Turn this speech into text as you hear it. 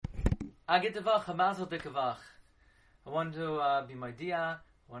Agit Devach, Hamazel Dekavach. I want to be my dia.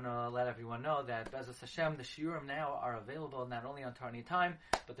 I want to let everyone know that Be'ezus Hashem, the shiurim now are available not only on Tarni Time,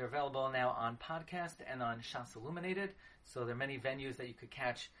 but they're available now on podcast and on Shas Illuminated. So there are many venues that you could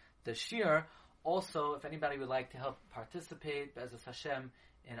catch the shiur. Also, if anybody would like to help participate, Be'ezus Hashem,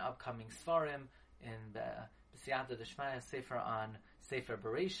 in upcoming Svarim, in the B'siyata Deshmaya Sefer on Sefer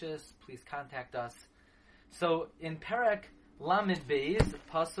Bereshis, please contact us. So in Perek Lamed Beis,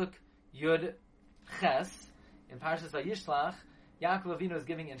 Pasuk Yud Ches, in Parshas Vayishlach, Yaakov Avinu is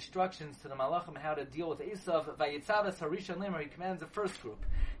giving instructions to the Malachim how to deal with Esav. Vayitzaves Harishon Limor, he commands the first group.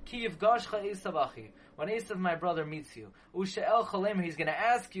 Ki yivgashcha Esav achi, when Esav my brother meets you, Ushe'el Cholemer, he's going to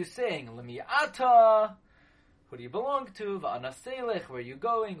ask you saying, Lemi ata, who do you belong to? Va'ana selech, where are you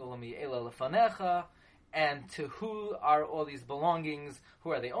going? Ulemi ela lefanecha, and to who are all these belongings?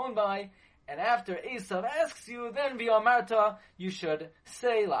 Who are they owned by? And after Esav asks you, then v'amarta, you should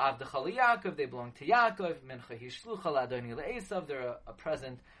say, la'avdecha liYaakov, they belong to Yaakov, mincha hishlucha la'adoni le'Esav, they're a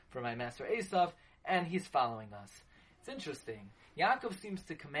present for my master Esav, and he's following us. It's interesting. Yaakov seems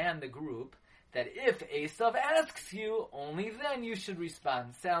to command the group that if Esav asks you, only then you should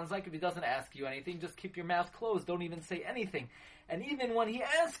respond. Sounds like if he doesn't ask you anything, just keep your mouth closed, don't even say anything. And even when he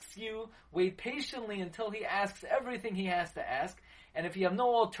asks you, wait patiently until he asks everything he has to ask. And if you have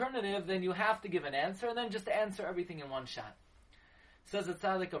no alternative, then you have to give an answer, and then just answer everything in one shot. Says the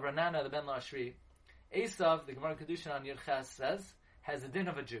tzaddik of Ranana, the Ben Lashri, Esav, the Gemara Kedushin on Yirches says, has the din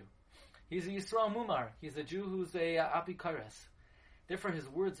of a Jew. He's a Yisrael Mumar. He's a Jew who's a Apikares. Therefore, his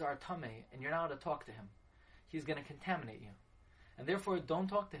words are tamei, and you're not allowed to talk to him. He's going to contaminate you. And therefore, don't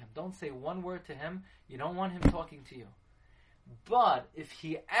talk to him. Don't say one word to him. You don't want him talking to you. But if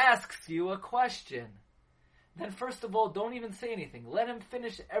he asks you a question, then first of all, don't even say anything. Let him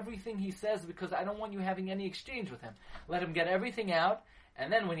finish everything he says, because I don't want you having any exchange with him. Let him get everything out,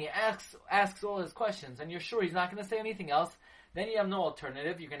 and then when he asks all his questions, and you're sure he's not going to say anything else, then you have no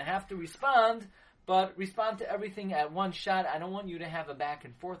alternative. You're going to have to respond, but respond to everything at one shot. I don't want you to have a back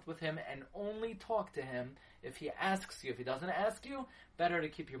and forth with him, and only talk to him if he asks you. If he doesn't ask you, better to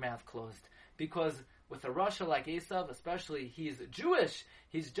keep your mouth closed. Because with a Rasha like Esav, especially, he's Jewish,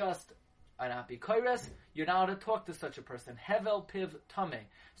 he's just an apikoros, you're not allowed to talk to such a person. Hevel piv tameh.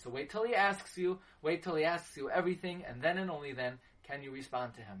 So wait till he asks you everything, and then and only then can you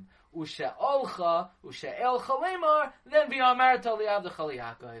respond to him. Ushe'olcha lemar, then v'amarta li'avdecha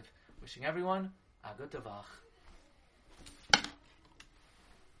liYaakov. Wishing everyone a good tavach.